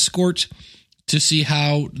paid escort to see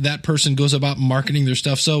how that person goes about marketing their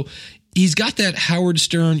stuff. So he's got that Howard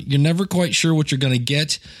Stern. You're never quite sure what you're going to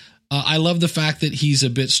get. I love the fact that he's a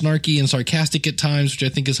bit snarky and sarcastic at times, which I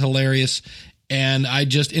think is hilarious. And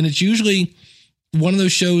it's usually one of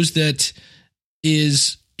those shows that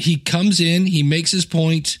is, he comes in, he makes his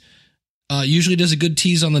point, usually does a good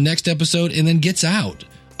tease on the next episode, and then gets out.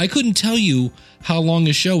 I couldn't tell you how long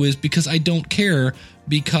a show is because I don't care,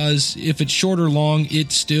 because if it's short or long,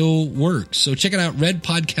 it still works. So check it out,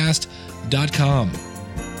 redpodcast.com.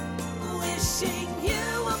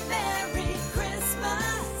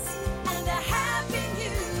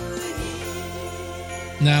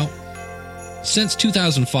 Now, since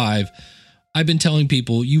 2005, I've been telling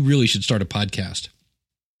people you really should start a podcast.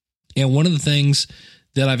 And one of the things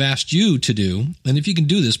that I've asked you to do, and if you can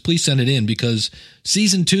do this, please send it in, because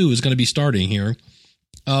season 2 is going to be starting here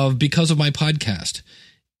because of my podcast.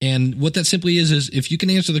 And what that simply is if you can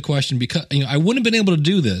answer the question, because I wouldn't have been able to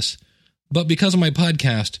do this, but because of my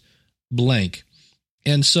podcast, blank.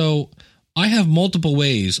 And so I have multiple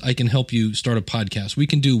ways I can help you start a podcast. We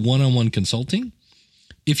can do one-on-one consulting.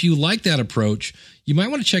 If you like that approach, you might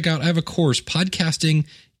want to check out, I have a course,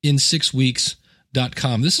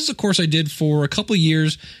 podcastingin6weeks.com. This is a course I did for a couple of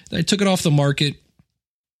years. I took it off the market,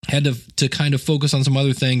 had to kind of focus on some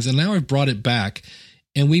other things, and now I've brought it back.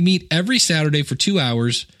 And we meet every Saturday for 2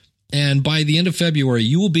 hours. And by the end of February,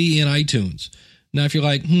 you will be in iTunes. Now, if you're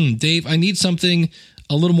like, Dave, I need something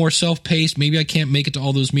a little more self-paced. Maybe I can't make it to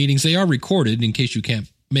all those meetings. They are recorded in case you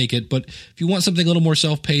can't make it. But if you want something a little more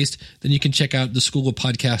self-paced, then you can check out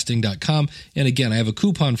theschoolofpodcasting.com. And again, I have a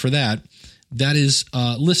coupon for that. That is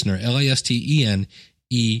listener, LISTENER.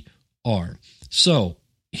 So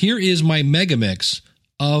here is my mega mix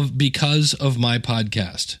of because of my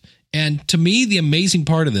podcast. And to me, the amazing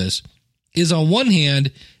part of this is, on one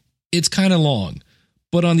hand, it's kind of long.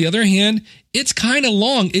 But on the other hand, it's kind of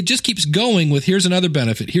long. It just keeps going with here's another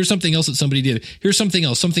benefit. Here's something else that somebody did. Here's something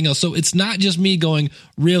else. So it's not just me going,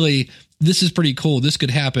 really, this is pretty cool. This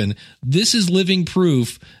could happen. This is living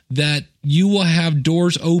proof that you will have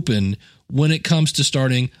doors open when it comes to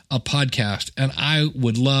starting a podcast. And I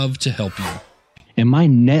would love to help you. And my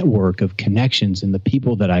network of connections and the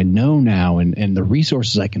people that I know now and the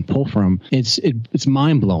resources I can pull from, it's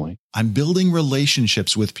mind-blowing. I'm building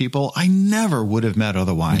relationships with people I never would have met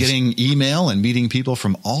otherwise. I'm getting email and meeting people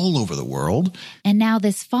from all over the world. And now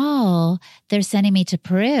this fall, they're sending me to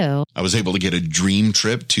Peru. I was able to get a dream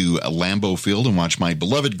trip to Lambeau Field and watch my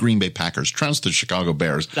beloved Green Bay Packers trounce the Chicago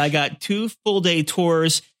Bears. I got 2 full-day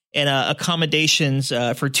tours and accommodations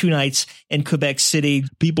for 2 nights in Quebec City.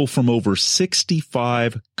 People from over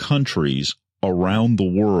 65 countries around the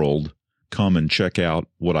world come and check out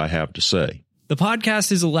what I have to say. The podcast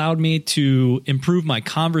has allowed me to improve my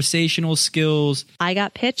conversational skills. I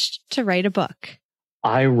got pitched to write a book.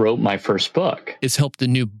 I wrote my first book. It's helped the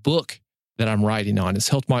new book that I'm writing on. It's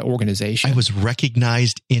helped my organization. I was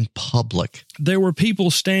recognized in public. There were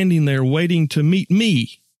people standing there waiting to meet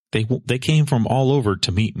me. They came from all over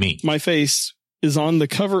to meet me. My face is on the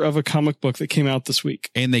cover of a comic book that came out this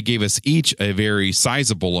week. And they gave us each a very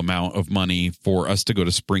sizable amount of money for us to go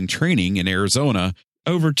to spring training in Arizona.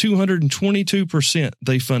 Over 222%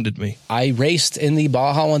 they funded me. I raced in the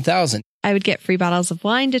Baja 1000. I would get free bottles of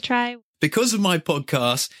wine to try. Because of my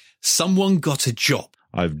podcast, someone got a job.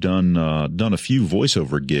 I've done a few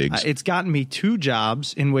voiceover gigs. It's gotten me 2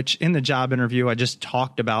 jobs in which in the job interview, I just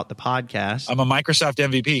talked about the podcast. I'm a Microsoft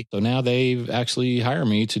MVP. So now they've actually hired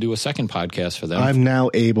me to do a second podcast for them. I'm now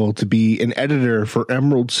able to be an editor for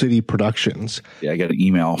Emerald City Productions. I got an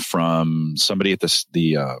email from somebody at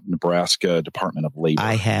the Nebraska Department of Labor.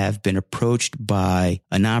 I have been approached by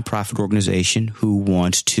a nonprofit organization who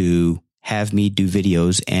wants to have me do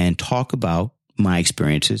videos and talk about my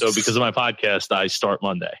experiences. So because of my podcast, I start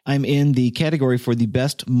Monday. I'm in the category for the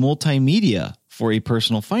best multimedia for a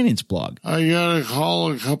personal finance blog. I got a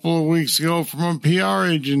call a couple of weeks ago from a PR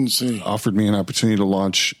agency. Offered me an opportunity to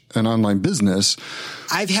launch an online business.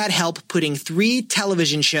 I've had help putting 3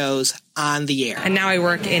 television shows on the air. And now I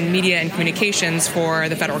work in media and communications for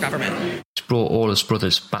the federal government. It's brought all us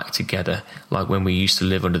brothers back together, like when we used to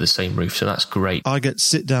live under the same roof. So that's great. I get to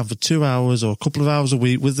sit down for 2 hours or a couple of hours a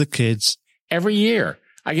week with the kids. Every year,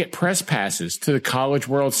 I get press passes to the College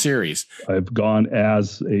World Series. I've gone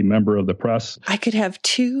as a member of the press. I could have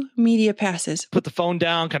 2 media passes. Put the phone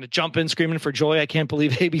down, kind of jump in, screaming for joy. I can't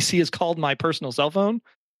believe ABC has called my personal cell phone.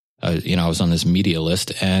 I was on this media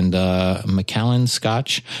list, and Macallan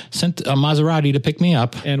Scotch sent a Maserati to pick me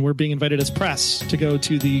up. And we're being invited as press to go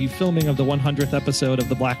to the filming of the 100th episode of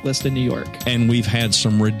The Blacklist in New York. And we've had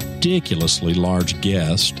some ridiculously large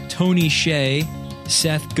guests. Tony Hsieh,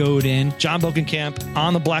 Seth Godin, John Bokenkamp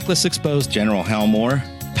on The Blacklist Exposed, General Helmore,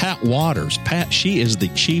 Pat Waters. Pat, she is the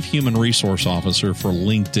Chief Human Resource Officer for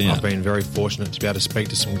LinkedIn. I've been very fortunate to be able to speak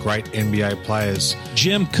to some great NBA players.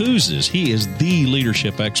 Jim Kouzes, he is the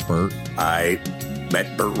leadership expert. I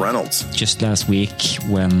met Burt Reynolds. Just last week,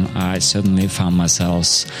 when I suddenly found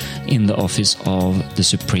myself in the office of the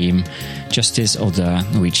Supreme Justice of the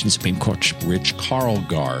Norwegian Supreme Court. Rich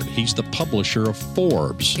Karlgaard, he's the publisher of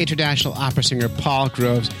Forbes. International opera singer Paul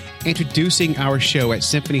Groves introducing our show at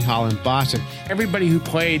Symphony Hall in Boston. Everybody who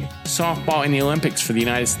played softball in the Olympics for the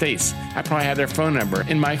United States, I probably have their phone number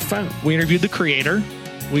in my phone. We interviewed the creator.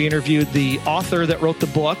 We interviewed the author that wrote the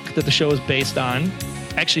book that the show is based on.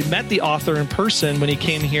 Actually met the author in person when he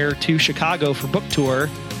came here to Chicago for book tour.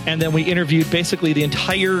 And then we interviewed basically the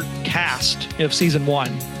entire cast of season 1.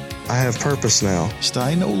 I have purpose now.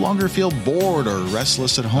 I no longer feel bored or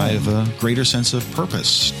restless at home. I have a greater sense of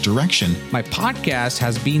purpose, direction. My podcast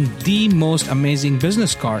has been the most amazing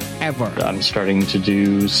business card ever. I'm starting to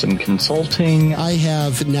do some consulting. I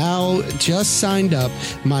have now just signed up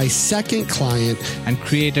my second client and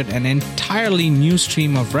created an entirely new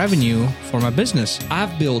stream of revenue for my business.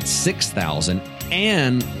 I've billed 6,000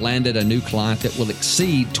 and landed a new client that will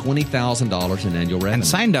exceed $20,000 in annual revenue. And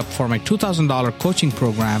signed up for my $2,000 coaching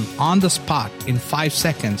program on the spot in 5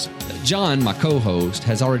 seconds. John, my co-host,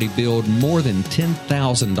 has already billed more than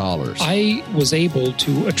 $10,000. I was able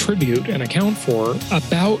to attribute and account for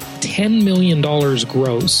about $10 million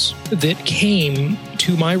gross that came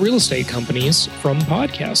to my real estate companies from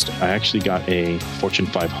podcasting. I actually got a Fortune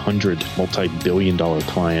 500 multi-billion-dollar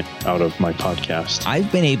client out of my podcast.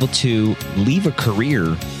 I've been able to leave a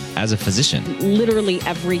career as a physician. Literally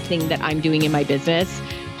everything that I'm doing in my business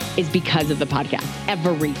is because of the podcast.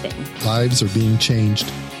 Everything. Lives are being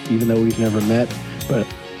changed. Even though we've never met, but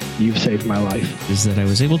you've saved my life. Is that I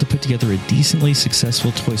was able to put together a decently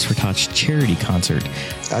successful Toys for Tots charity concert.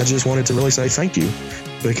 I just wanted to really say thank you,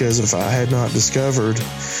 because if I had not discovered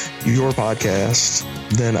your podcast,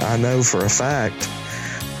 then I know for a fact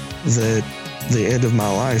that the end of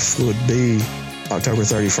my life would be October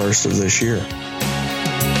 31st of this year.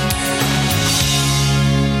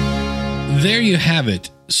 There you have it.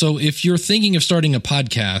 So if you're thinking of starting a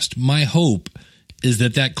podcast, my hope is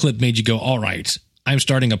that clip made you go, all right, I'm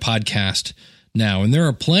starting a podcast now. And there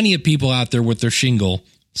are plenty of people out there with their shingle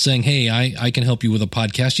saying, hey, I can help you with a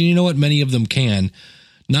podcast. And you know what? Many of them can.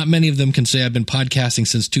 Not many of them can say I've been podcasting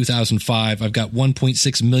since 2005. I've got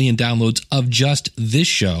 1.6 million downloads of just this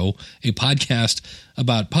show, a podcast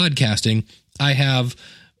about podcasting. I have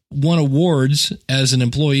won awards as an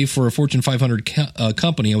employee for a Fortune 500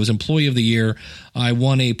 company. I was Employee of the Year. I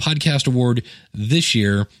won a podcast award this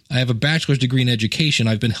year. I have a bachelor's degree in education.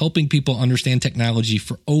 I've been helping people understand technology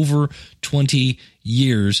for over 20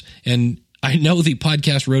 years. And I know the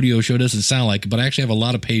podcast rodeo show doesn't sound like it, but I actually have a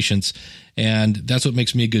lot of patience. And that's what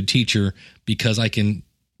makes me a good teacher, because I can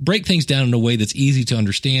break things down in a way that's easy to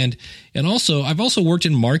understand. And also, I've also worked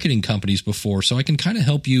in marketing companies before, so I can kind of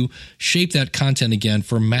help you shape that content again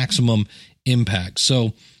for maximum impact.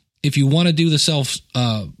 So if you want to do the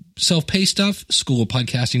self-pay stuff,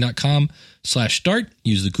 schoolofpodcasting.com/start.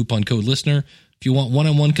 Use the coupon code listener. If you want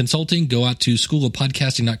one-on-one consulting, go out to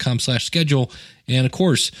schoolofpodcasting.com/schedule. And of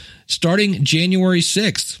course, starting January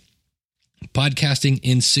 6th,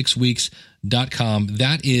 podcastingin6weeks.com.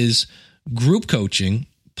 That is group coaching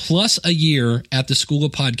plus a year at the School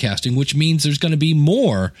of Podcasting, which means there's going to be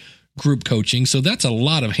more group coaching. So that's a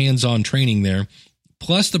lot of hands-on training there,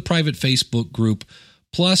 plus the private Facebook group,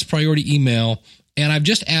 plus priority email. And I've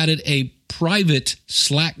just added a private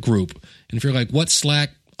Slack group. And if you're like, what Slack?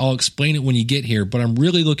 I'll explain it when you get here, but I'm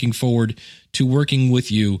really looking forward to working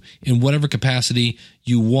with you in whatever capacity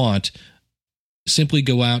you want. Simply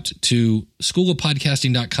go out to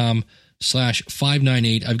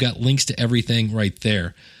schoolofpodcasting.com/598. I've got links to everything right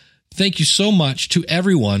there. Thank you so much to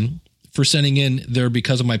everyone for sending in their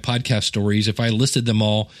Because of My Podcast stories. If I listed them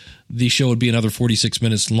all, the show would be another 46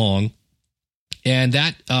 minutes long. And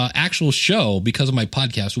that actual show, Because of My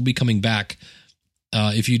Podcast, will be coming back.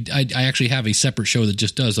 I actually have a separate show that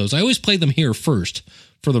just does those. I always play them here first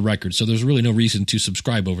for the record, so there's really no reason to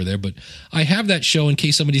subscribe over there. But I have that show in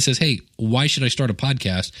case somebody says, hey, why should I start a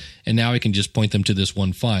podcast? And now I can just point them to this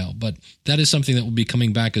one file. But that is something that will be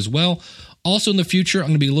coming back as well. Also in the future, I'm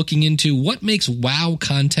going to be looking into what makes wow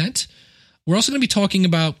content. We're also going to be talking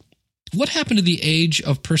about what happened to the age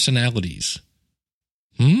of personalities.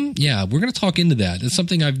 Yeah, we're going to talk into that. It's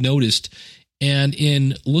something I've noticed. And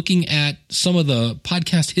in looking at some of the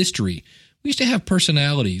podcast history, we used to have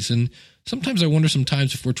personalities. And sometimes I wonder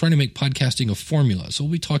if we're trying to make podcasting a formula. So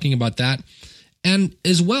we'll be talking about that. And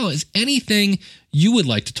as well as anything you would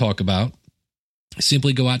like to talk about,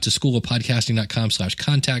 simply go out to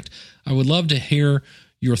schoolofpodcasting.com/contact. I would love to hear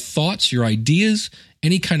your thoughts, your ideas,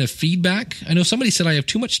 any kind of feedback. I know somebody said I have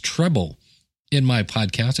too much treble in my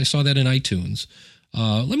podcast. I saw that in iTunes.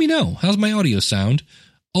 Let me know. How's my audio sound?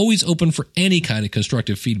 Always open for any kind of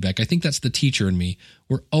constructive feedback. I think that's the teacher in me.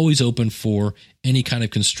 We're always open for any kind of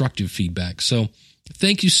constructive feedback. So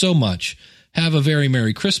thank you so much. Have a very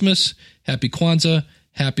Merry Christmas. Happy Kwanzaa.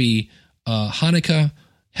 Happy Hanukkah.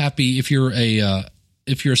 Happy, if you're a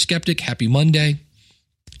skeptic, happy Monday.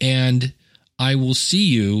 And I will see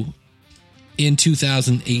you in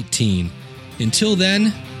 2018. Until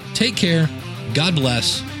then, take care. God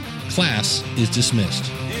bless. Class is dismissed.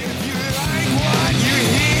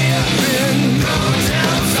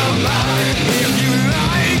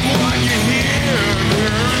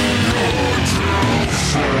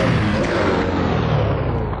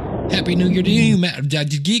 Happy New Year to you, Matt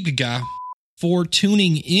Giga, for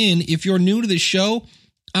tuning in. If you're new to the show,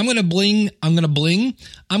 I'm gonna bling, bling,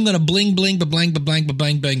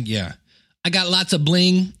 bang. Yeah, I got lots of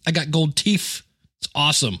bling. I got gold teeth. It's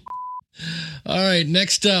awesome. All right,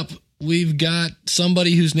 next up, we've got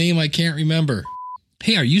somebody whose name I can't remember.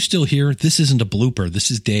 Hey, are you still here? This isn't a blooper.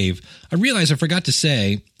 This is Dave. I realized I forgot to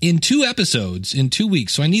say, in 2 episodes, in 2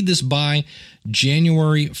 weeks, so I need this by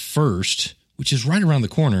January 1st, which is right around the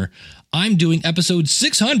corner, I'm doing episode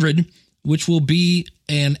 600, which will be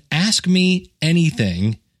an Ask Me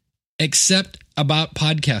Anything except about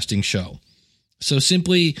podcasting show. So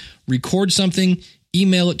simply record something,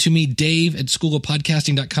 email it to me,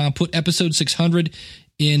 dave@schoolofpodcasting.com, put episode 600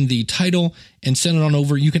 in the title and send it on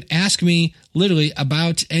over. You can ask me literally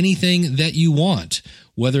about anything that you want,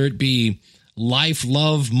 whether it be life,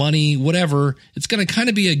 love, money, whatever. It's going to kind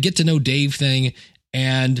of be a get to know Dave thing,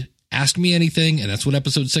 and ask me anything. And that's what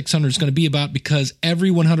episode 600 is going to be about, because every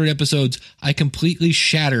 100 episodes, I completely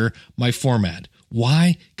shatter my format.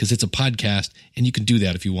 Why? Because it's a podcast and you can do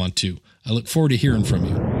that if you want to. I look forward to hearing from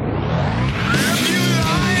you.